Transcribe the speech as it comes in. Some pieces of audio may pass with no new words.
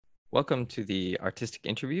Welcome to the artistic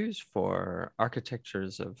interviews for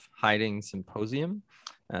Architectures of Hiding Symposium,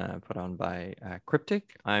 put on by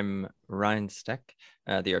Cryptic. I'm Ryan Steck,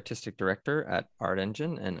 the artistic director at Art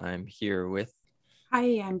Engine, and I'm here with.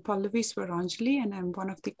 Hi, I'm Pallavi Swaranjali, and I'm one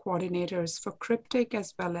of the coordinators for Cryptic,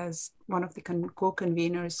 as well as one of the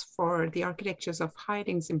co-conveners for the Architectures of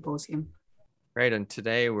Hiding Symposium. Right, and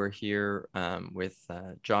today we're here with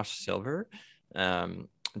Josh Silver.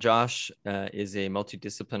 Josh is a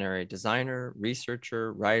multidisciplinary designer,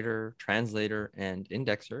 researcher, writer, translator, and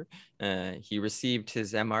indexer. He received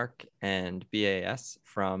his MArch and BAS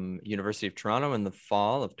from University of Toronto in the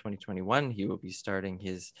fall of 2021. He will be starting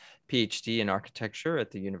his PhD in architecture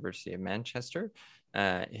at the University of Manchester.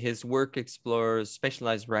 His work explores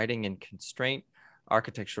spatialized writing and constraint,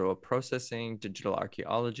 architectural processing, digital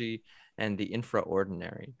archaeology, and the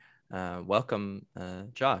infraordinary. Welcome,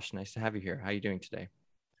 Josh. Nice to have you here. How are you doing today?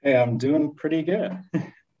 Hey, I'm doing pretty good.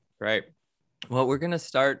 Right. Well, we're going to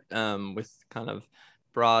start with kind of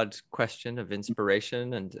broad question of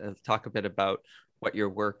inspiration and talk a bit about what your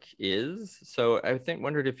work is. So I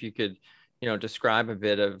wondered if you could, describe a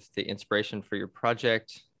bit of the inspiration for your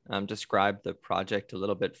project, describe the project a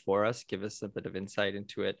little bit for us, give us a bit of insight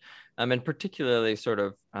into it, and particularly sort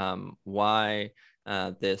of why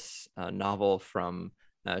this novel from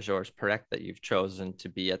Georges Perec that you've chosen to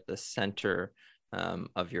be at the center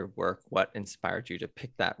of your work. What inspired you to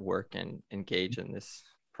pick that work and engage in this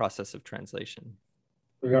process of translation?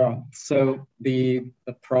 Yeah, so the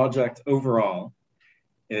project overall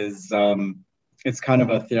is it's kind of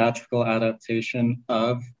a theatrical adaptation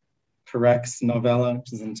of Perec's novella,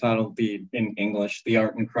 which is entitled in English, The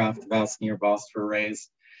Art and Craft of Asking Your Boss for a Raise.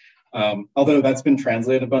 Although that's been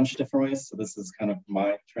translated a bunch of different ways, so this is kind of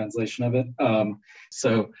my translation of it.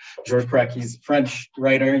 So Georges Perec, he's a French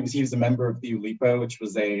writer. He was a member of the Oulipo, which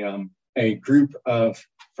was a group of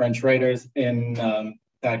French writers in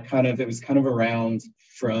it was kind of around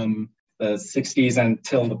from the 60s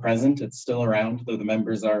until the present. It's still around, though the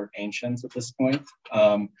members are ancient at this point.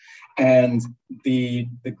 And the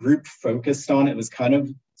group focused on, it was kind of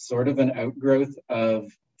sort of an outgrowth of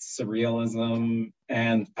surrealism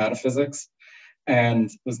and pataphysics, and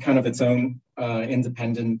was kind of its own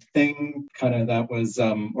independent thing, kind of that was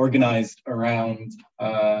organized around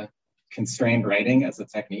constrained writing as a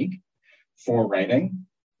technique for writing.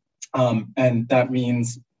 And that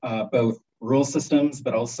means both rule systems,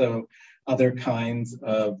 but also other kinds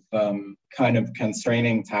of kind of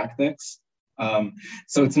constraining tactics.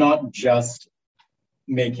 So it's not just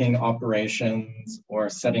making operations or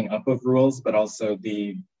setting up of rules, but also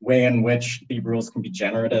the way in which the rules can be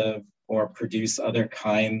generative or produce other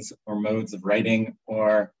kinds or modes of writing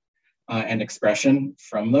or an expression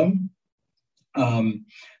from them.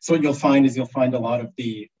 So what you'll find a lot of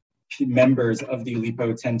the members of the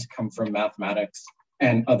Oulipo tend to come from mathematics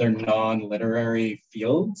and other non-literary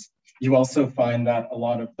fields. You also find that a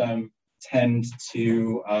lot of them tend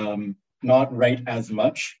to not write as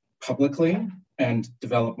much publicly and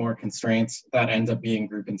develop more constraints that end up being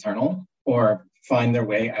group internal or find their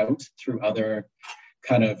way out through other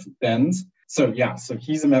kind of bends. So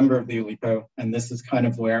he's a member of the Oulipo, and this is kind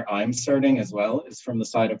of where I'm starting as well, is from the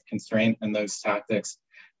side of constraint and those tactics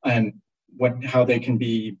and how they can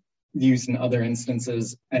be used in other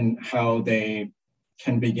instances and how they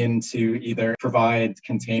can begin to either provide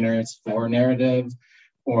containers for narrative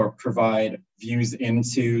or provide views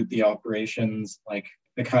into the operations, like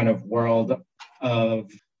the kind of world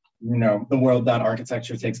of, the world that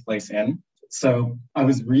architecture takes place in. So I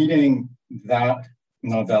was reading that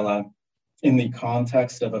novella in the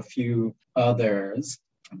context of a few others,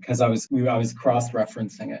 because I was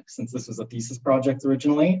cross-referencing it, since this was a thesis project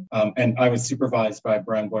originally, and I was supervised by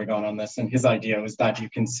Brian Boygon on this, and his idea was that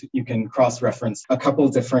you can cross-reference a couple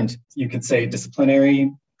of different, you could say,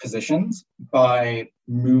 disciplinary positions by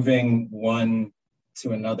moving one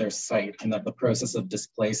to another site, and that the process of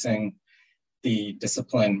displacing the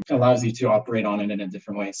discipline allows you to operate on it in a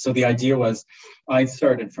different way. So the idea was, I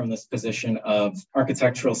started from this position of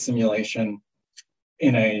architectural simulation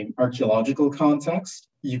in an archaeological context.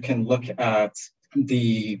 You can look at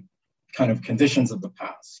the kind of conditions of the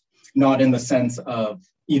past, not in the sense of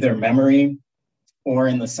either memory or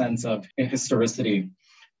in the sense of historicity.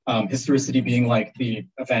 Historicity being like the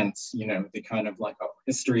events, the kind of like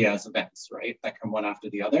history as events, right? That come one after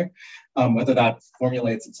the other. Whether that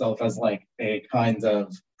formulates itself as like a kind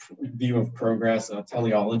of view of progress, a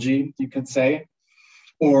teleology, you could say,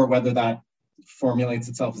 or whether that formulates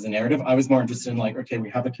itself as a narrative. I was more interested in like, okay, we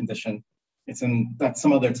have a condition. It's in that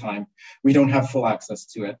some other time. We don't have full access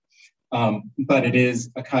to it, but it is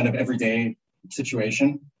a kind of everyday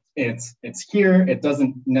situation. it's here. It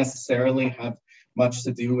doesn't necessarily have much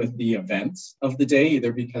to do with the events of the day,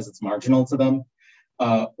 either because it's marginal to them,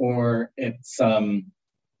 or it's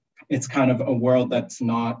kind of a world that's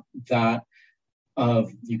not that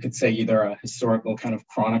of, you could say, either a historical kind of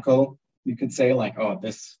chronicle. You could say like, oh,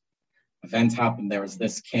 this event happened, there was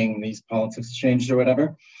this king, these politics changed or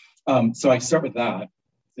whatever. So I start with that.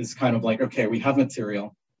 It's kind of like, okay, we have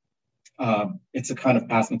material. It's a kind of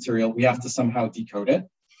past material. We have to somehow decode it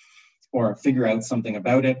or figure out something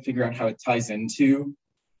about it, figure out how it ties into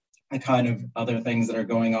a kind of other things that are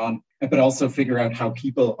going on, but also figure out how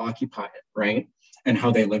people occupy it, right? And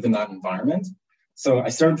how they live in that environment. So I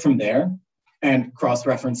started from there and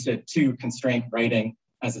cross-referenced it to constraint writing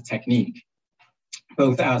as a technique,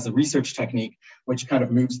 both as a research technique, which kind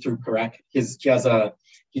of moves through Perec.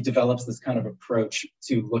 He develops this kind of approach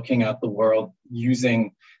to looking at the world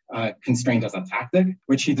using constraint as a tactic,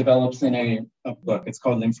 which he develops in a book. It's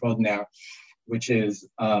called L'Infraordinaire, which is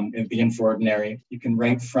the infraordinary. You can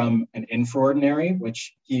write from an infraordinary,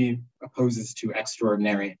 which he opposes to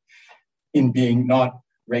extraordinary, in being not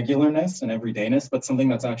regularness and everydayness, but something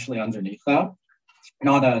that's actually underneath that,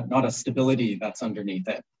 not a stability that's underneath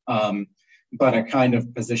it, but a kind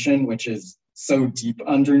of position which is so deep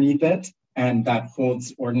underneath it and that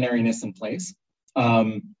holds ordinariness in place.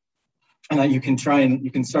 And that you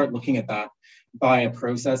can start looking at that by a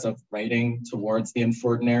process of writing towards the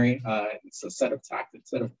infraordinary. It's a set of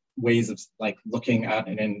tactics, set of ways of like looking at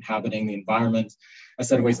and inhabiting the environment, a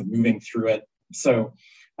set of ways of moving through it. So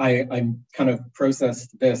I kind of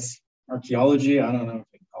processed this archaeology, I don't know if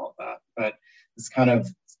we can call it that, but this kind of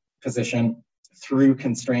position through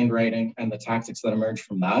constrained writing and the tactics that emerge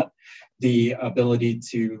from that, the ability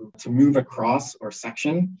to move across or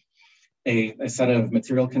section a set of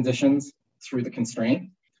material conditions through the constraint,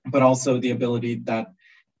 but also the ability that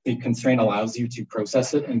the constraint allows you to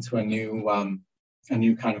process it into a new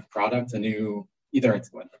kind of product, whether it's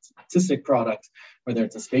an artistic product, whether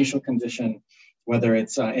it's a spatial condition, whether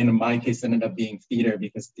it's, in my case, ended up being theater,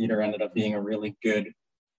 because theater ended up being a really good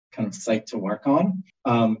kind of site to work on.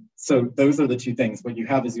 So those are the two things. What you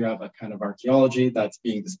have is you have a kind of archaeology that's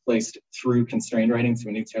being displaced through constrained writing to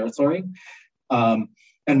a new territory.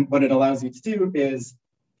 And what it allows you to do is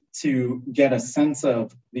to get a sense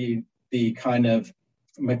of the kind of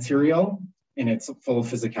material in its full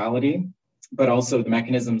physicality, but also the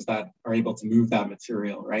mechanisms that are able to move that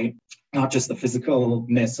material, right? Not just the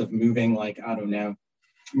physicalness of moving, like, I don't know,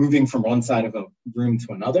 moving from one side of a room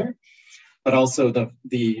to another, but also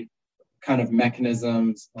the kind of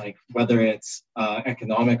mechanisms, like whether it's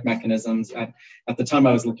economic mechanisms. At the time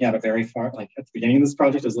I was looking at at the beginning of this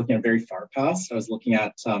project, I was looking at very far past. I was looking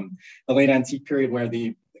at the late antique period where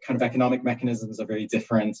the kind of economic mechanisms are very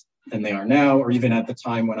different than they are now, or even at the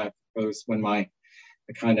time when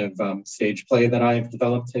the kind of stage play that I've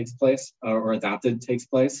developed takes place, or adapted takes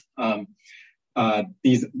place.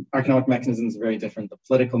 These economic mechanisms are very different. The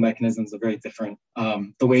political mechanisms are very different.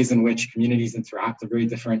 The ways in which communities interact are very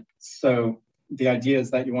different. So the idea is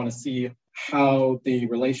that you want to see how the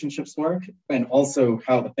relationships work and also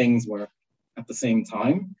how the things work at the same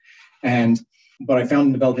time. And what I found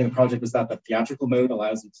in developing the project was that the theatrical mode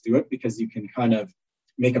allows you to do it, because you can kind of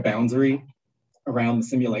make a boundary around the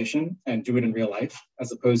simulation and do it in real life,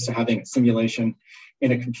 as opposed to having a simulation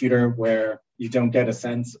in a computer where you don't get a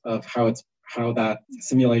sense of how that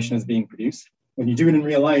simulation is being produced. When you do it in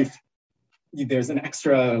real life, there's an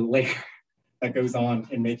extra layer that goes on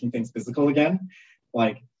in making things physical again,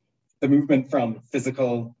 like the movement from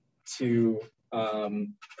physical to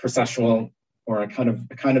processual, or a kind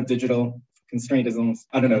of digital. Constraint is almost,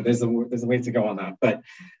 I don't know, there's a way to go on that, but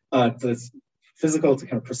this physical to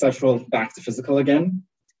kind of processual back to physical again,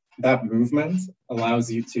 that movement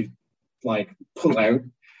allows you to like pull out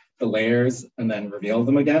the layers and then reveal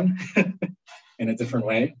them again in a different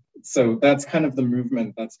way. So that's kind of the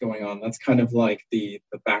movement that's going on. That's kind of like the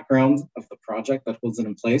background of the project that holds it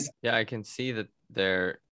in place. Yeah, I can see that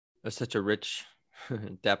there is such a rich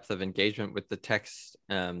depth of engagement with the text,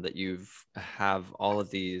 that you have all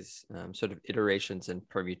of these sort of iterations and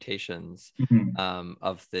permutations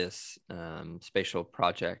of this spatial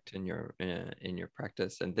project in your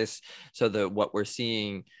practice. And this, so what we're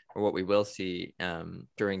seeing, or what we will see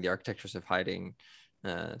during the Architectures of Hiding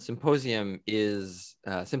symposium is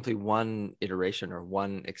simply one iteration or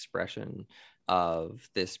one expression of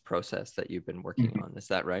this process that you've been working on. Is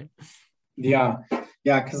that right? Yeah,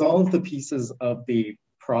 because all of the pieces of the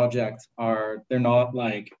project they're not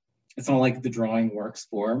like, it's not like the drawing works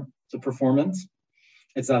for the performance.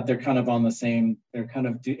 It's that they're kind of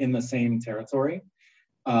in the same territory,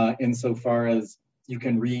 insofar as you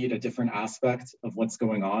can read a different aspect of what's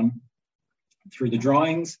going on through the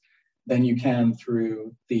drawings than you can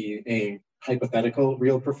through a hypothetical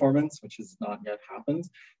real performance, which has not yet happened,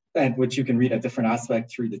 and which you can read a different aspect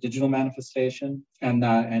through the digital manifestation and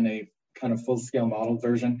a kind of full-scale model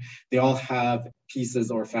version. They all have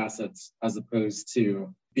pieces or facets as opposed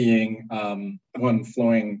to being one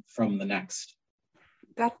flowing from the next.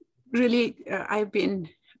 That really, I've been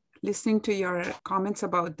listening to your comments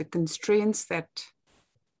about the constraints that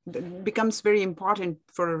becomes very important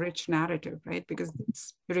for a rich narrative, right? Because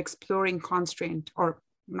you're exploring constraint, or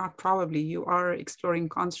not probably, you are exploring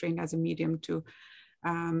constraint as a medium to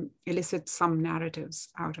elicit some narratives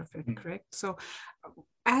out of it, correct? So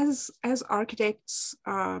as architects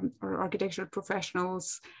or architectural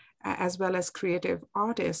professionals, as well as creative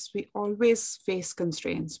artists, we always face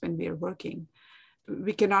constraints when we are working.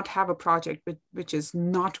 We cannot have a project which is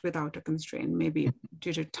not without a constraint, maybe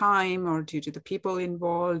due to time or due to the people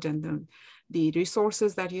involved and the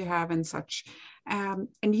resources that you have and such. And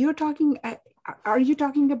you're talking, are you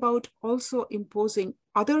talking about also imposing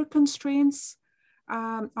other constraints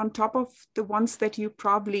on top of the ones that you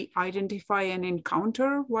probably identify and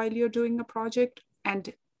encounter while you're doing a project?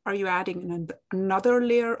 And are you adding another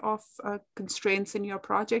layer of constraints in your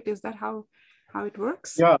project? Is that how it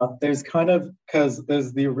works? Yeah, there's because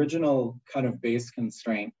there's the original kind of base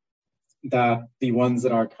constraint, that the ones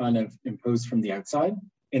that are kind of imposed from the outside.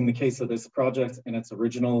 In the case of this project, in its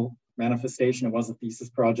original manifestation, it was a thesis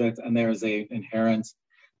project, and there's a inherent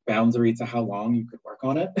boundary to how long you could work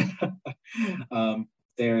on it.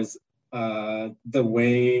 There's the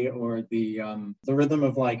way or the rhythm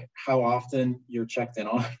of like how often you're checked in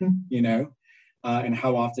on, and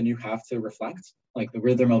how often you have to reflect, like the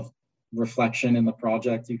rhythm of reflection in the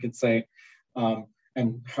project, you could say,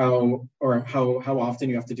 and how often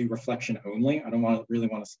you have to do reflection only. I don't really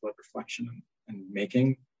want to split reflection and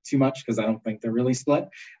making too much, because I don't think they're really split.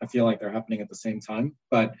 I feel like they're happening at the same time.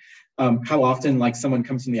 But how often like someone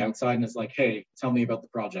comes from the outside and is like, hey, tell me about the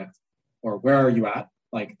project, or where are you at?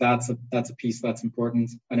 Like that's a piece that's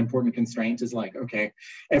important. An important constraint is like, okay,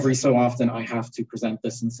 every so often I have to present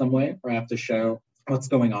this in some way, or I have to show what's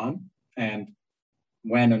going on, and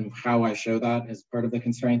when and how I show that is part of the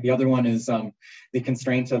constraint. The other one is the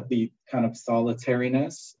constraint of the kind of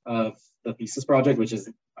solitariness of the thesis project, which is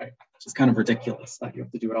kind of ridiculous that you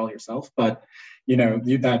have to do it all yourself. But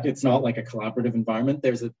that it's not like a collaborative environment.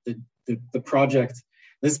 There's the project.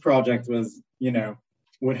 This project was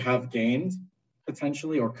would have gained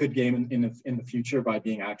potentially, or could gain in the future, by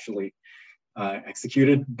being actually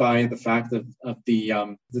executed by the fact of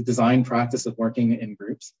the design practice of working in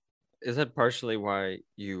groups. Is that partially why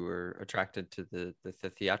you were attracted to the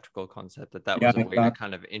theatrical concept, that was a way to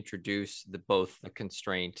kind of introduce both the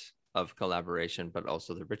constraint of collaboration, but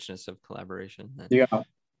also the richness of collaboration? Yeah.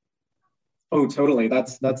 Oh, totally.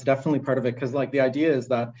 That's definitely part of it. Because like the idea is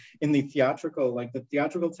that in the theatrical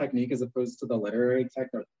technique, as opposed to the literary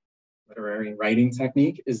writing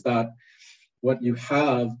technique, is that what you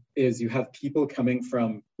have is people coming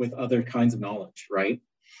with other kinds of knowledge, right?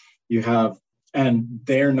 And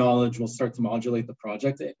their knowledge will start to modulate the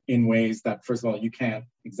project in ways that, first of all, you can't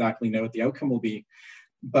exactly know what the outcome will be,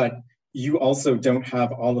 but you also don't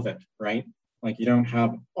have all of it, right? Like you don't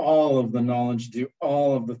have all of the knowledge, do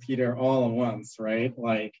all of the theater all at once, right?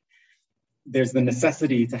 Like there's the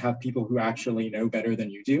necessity to have people who actually know better than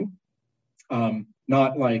you do.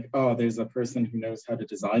 Not like, oh, there's a person who knows how to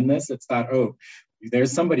design this. It's that, oh,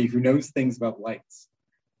 there's somebody who knows things about lights,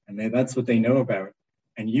 and that's what they know about.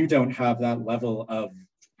 And you don't have that level of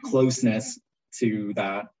closeness to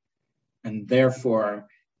that. And therefore,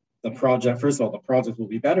 first of all, the project will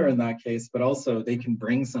be better in that case, but also they can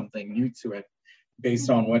bring something new to it based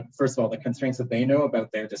on first of all, the constraints that they know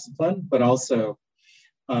about their discipline, but also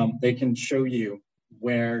they can show you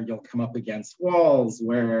where you'll come up against walls,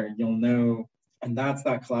 where you'll know, and that's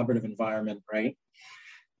that collaborative environment, right?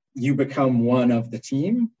 You become one of the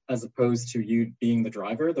team as opposed to you being the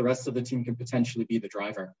driver. The rest of the team can potentially be the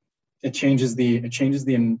driver. It changes the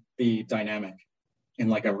dynamic in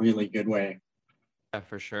like a really good way. Yeah,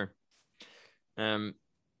 for sure.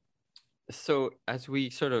 So as we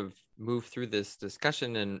sort of move through this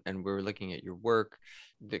discussion and we're looking at your work,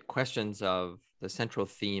 the questions of the central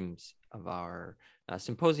themes of our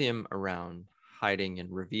symposium around hiding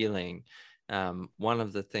and revealing, one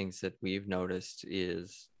of the things that we've noticed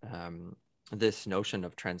is this notion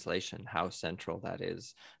of translation, how central that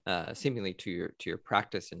is, seemingly to your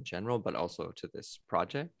practice in general, but also to this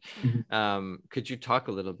project. Mm-hmm. Could you talk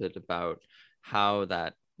a little bit about how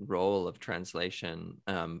that role of translation.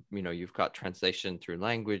 You've got translation through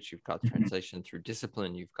language, you've got translation through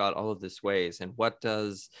discipline, you've got all of these ways. And what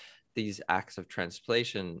does these acts of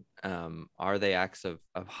translation, are they acts of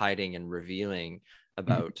hiding and revealing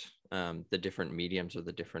about the different mediums or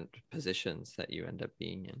the different positions that you end up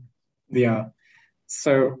being in? Yeah.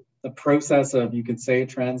 So the process of, you could say,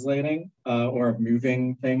 translating or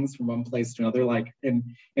moving things from one place to another, like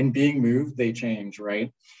in being moved, they change,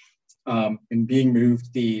 right? In being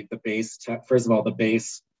moved, the base, first of all, the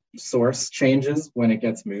base source changes when it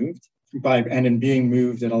gets moved. And in being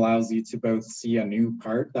moved, it allows you to both see a new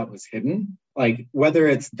part that was hidden. Like whether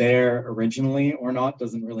it's there originally or not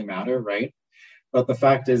doesn't really matter, right? But the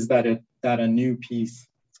fact is that a new piece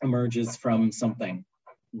emerges from something,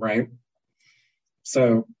 right?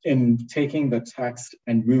 So in taking the text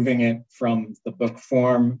and moving it from the book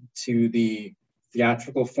form to the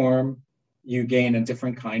theatrical form, you gain a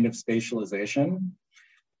different kind of spatialization,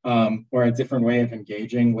 or a different way of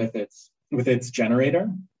engaging with its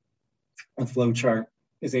generator. A flowchart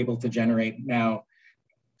is able to generate now a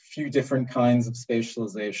few different kinds of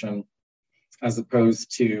spatialization, as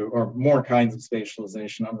opposed to, or more kinds of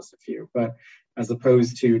spatialization, not just a few, but as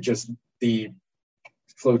opposed to just the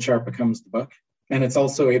flowchart becomes the book. And it's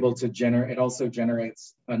also able to generate, it also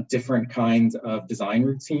generates a different kind of design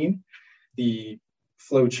routine. The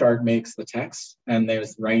flowchart makes the text, and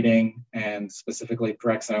there's writing, and specifically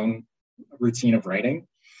Parekh's own routine of writing.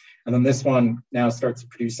 And then this one now starts to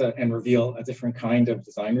produce and reveal a different kind of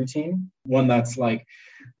design routine, one that's like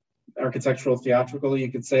architectural theatrical,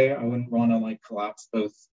 you could say. I wouldn't want to like collapse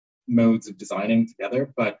both modes of designing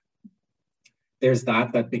together, but there's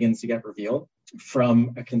that begins to get revealed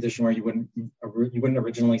from a condition where you wouldn't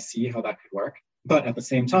originally see how that could work. But at the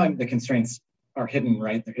same time, the constraints are hidden,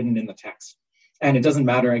 right? They're hidden in the text. And it doesn't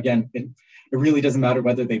matter, again, it really doesn't matter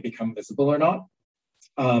whether they become visible or not.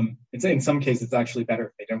 It's, in some cases, it's actually better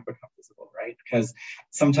if they don't become visible, right? Because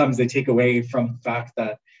sometimes they take away from the fact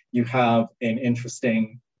that you have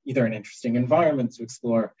either an interesting environment to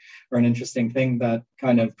explore or an interesting thing, that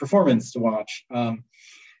kind of performance to watch.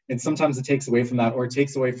 And sometimes it takes away from that, or it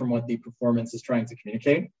takes away from what the performance is trying to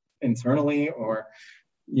communicate internally, or,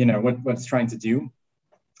 what it's trying to do.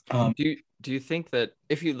 Do you think that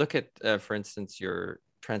if you look at, for instance, your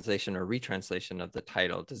translation or retranslation of the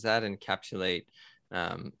title, does that encapsulate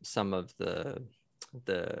some of the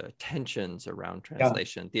tensions around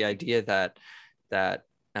translation? Yeah. The idea that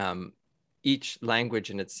each language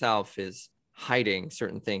in itself is hiding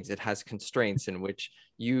certain things. It has constraints in which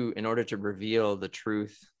you, in order to reveal the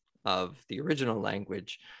truth of the original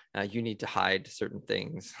language, you need to hide certain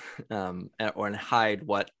things, or hide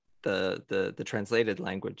what the translated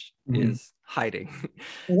language is hiding.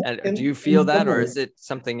 And do you feel that, or is it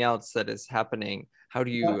something else that is happening? How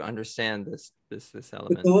do you understand this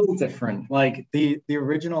element? It's a little different. Like the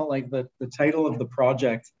original, like the title of the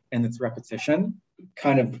project and its repetition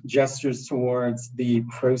kind of gestures towards the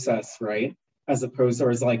process, right? As opposed,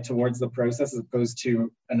 or is like towards the process, as opposed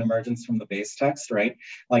to an emergence from the base text, right?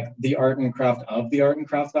 Like the art and craft of the art and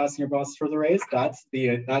craft of asking your boss for the raise. That's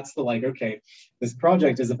the like, okay, this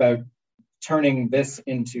project is about turning this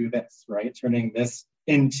into this, right? Turning this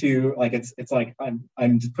into, like, it's like I'm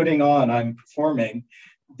performing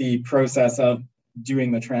the process of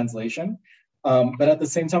doing the translation. But at the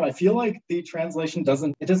same time, I feel like the translation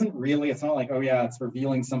it's not like, oh yeah, it's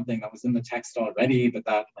revealing something that was in the text already, but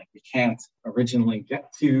that like we can't originally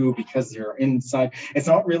get to because you're inside. It's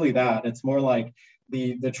not really that. It's more like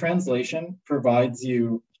the translation provides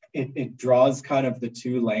you, it draws kind of the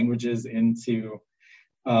two languages into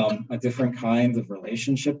a different kind of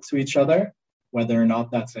relationship to each other, whether or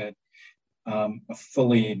not that's a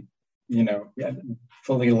fully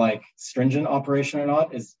like stringent operation or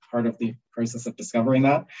not is part of the process of discovering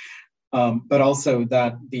that. But also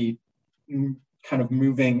that the kind of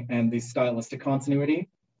moving and the stylistic continuity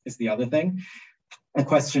is the other thing. The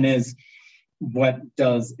question is, what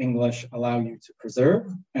does English allow you to preserve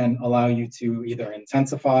and allow you to either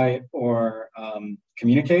intensify or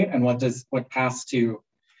communicate, and what is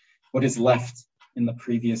left in the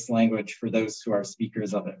previous language for those who are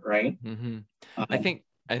speakers of it, right? Mm-hmm.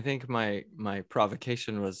 I think my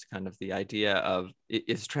provocation was kind of the idea of,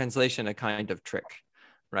 is translation a kind of trick,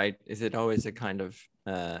 right? Is it always a kind of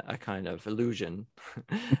illusion,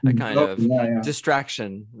 a kind of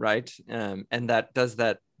distraction, right? And does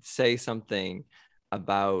that say something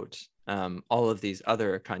about all of these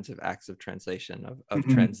other kinds of acts of translation, of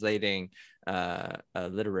translating a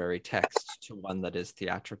literary text to one that is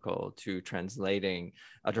theatrical, to translating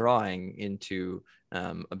a drawing into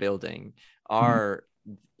a building?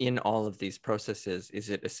 In all of these processes, is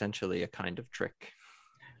it essentially a kind of trick?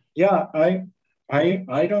 Yeah,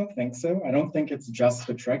 I don't think so. I don't think it's just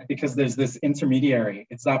a trick because there's this intermediary.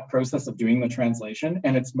 It's that process of doing the translation,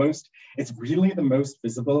 and it's really the most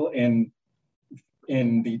visible in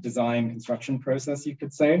the design construction process, you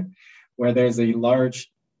could say, where there's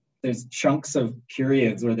chunks of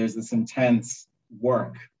periods where there's this intense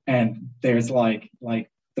work, and there's like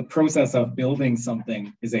the process of building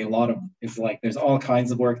something is like there's all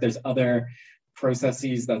kinds of work. There's other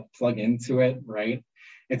processes that plug into it, right?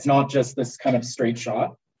 It's not just this kind of straight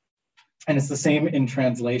shot. And it's the same in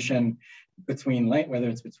translation between whether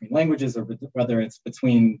it's between languages or whether it's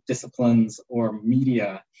between disciplines or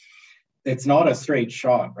media. It's not a straight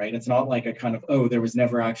shot, right? It's not like a kind of, oh, there was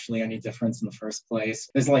never actually any difference in the first place.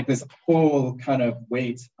 There's like this whole kind of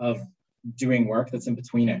weight of doing work that's in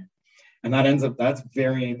between it. And that ends up, that's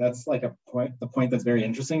like the point that's very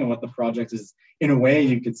interesting, and what the project is, in a way,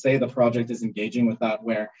 you could say the project is engaging with that,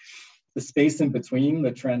 where the space in between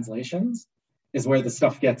the translations is where the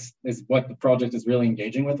stuff is what the project is really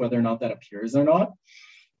engaging with, whether or not that appears or not.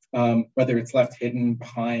 Whether it's left hidden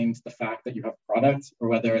behind the fact that you have product, or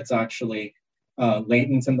whether it's actually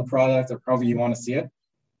latent in the product, or however you want to see it.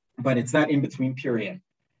 But it's that in-between period,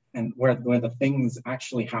 and where the things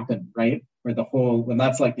actually happen, right? When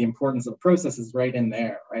that's like the importance of the process is right in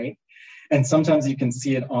there, right? And sometimes you can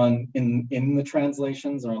see it in the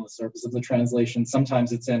translations or on the surface of the translation.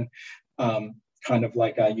 Sometimes it's in kind of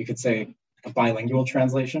like you could say a bilingual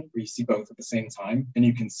translation, where you see both at the same time, and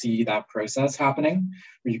you can see that process happening,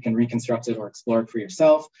 where you can reconstruct it or explore it for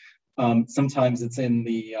yourself. Sometimes it's in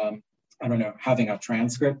the I don't know, having a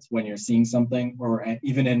transcript when you're seeing something, or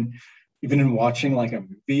even in watching like a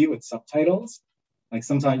movie with subtitles. Like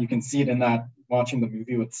sometimes you can see it in that watching the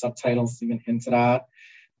movie with subtitles even hinted at,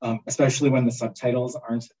 especially when the subtitles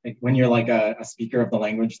aren't, like when you're like a speaker of the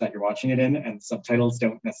language that you're watching it in, and subtitles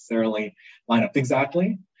don't necessarily line up exactly.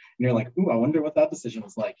 And you're like, ooh, I wonder what that decision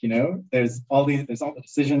was like. You know, there's all the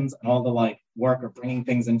decisions and all the like work of bringing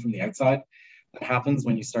things in from the outside that happens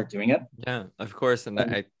when you start doing it. Yeah, of course. And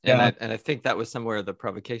I think that was somewhere the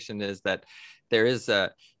provocation is that there is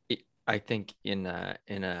I think in a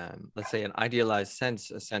let's say an idealized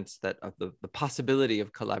sense, a sense that of the possibility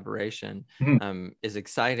of collaboration is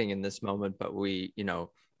exciting in this moment, but we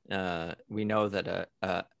know that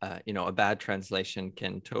a bad translation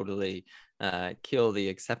can totally kill the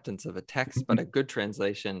acceptance of a text, but a good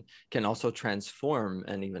translation can also transform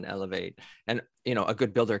and even elevate. And a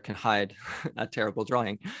good builder can hide a terrible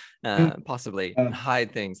drawing, possibly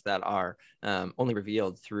hide things that are only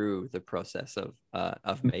revealed through the process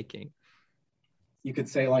of making. You could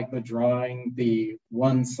say like the drawing, the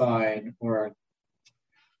one side or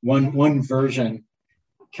one version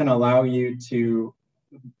can allow you to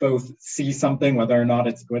both see something, whether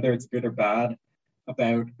it's good or bad,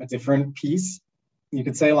 about a different piece. You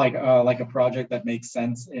could say like a project that makes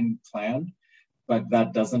sense in plan, but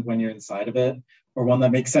that doesn't when you're inside of it, or one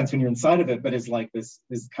that makes sense when you're inside of it, but is like this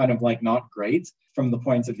is kind of like not great from the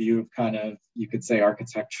point of view of kind of, you could say,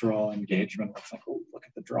 architectural engagement. It's like, oh, look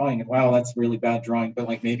at the drawing, and wow, that's really bad drawing, but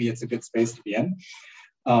like maybe it's a good space to be in.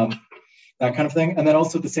 That kind of thing. And then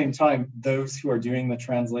also at the same time, those who are doing the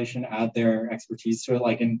translation add their expertise to it,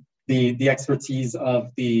 like in the expertise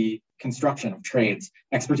of the construction of trades.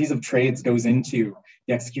 Expertise of trades goes into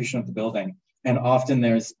the execution of the building. And often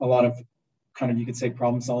there's a lot of kind of, you could say,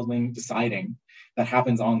 problem solving, deciding that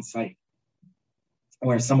happens on site,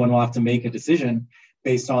 where someone will have to make a decision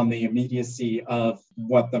based on the immediacy of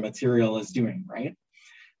what the material is doing, right?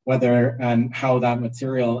 Whether and how that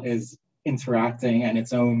material is interacting and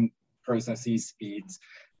its own processes, speeds,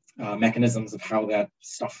 mechanisms of how that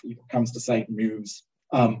stuff comes to site, moves,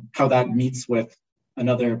 how that meets with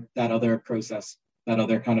that other process, that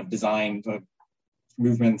other kind of design, the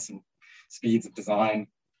movements and speeds of design,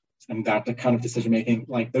 and that kind of decision making,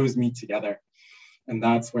 like those meet together, and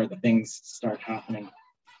that's where the things start happening.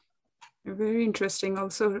 Very interesting.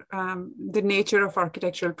 Also, the nature of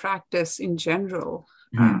architectural practice in general,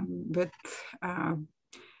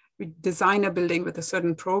 we design a building with a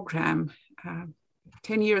certain program,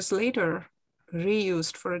 10 years later,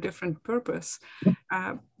 reused for a different purpose.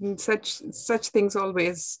 Such things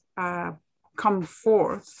always come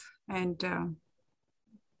forth, and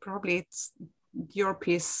probably your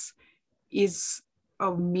piece is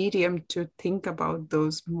a medium to think about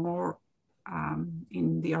those more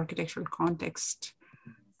in the architectural context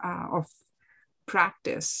of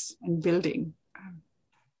practice and building.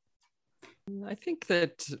 I think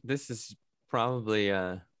that this is probably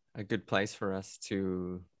a good place for us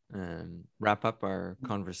to wrap up our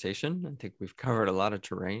conversation. I think we've covered a lot of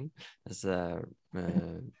terrain. It's a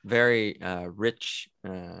very rich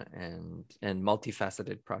and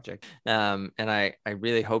multifaceted project. And I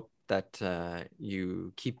really hope that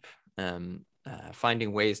you keep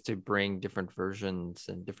finding ways to bring different versions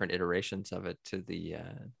and different iterations of it to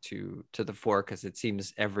the fore, because it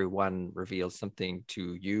seems everyone reveals something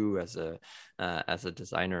to you as a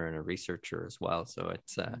designer and a researcher as well. So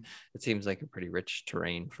it seems like a pretty rich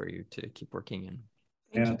terrain for you to keep working in.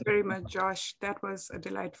 Thank you very much, Josh. That was a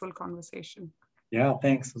delightful conversation. Yeah,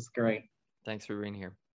 thanks. It was great. Thanks for being here.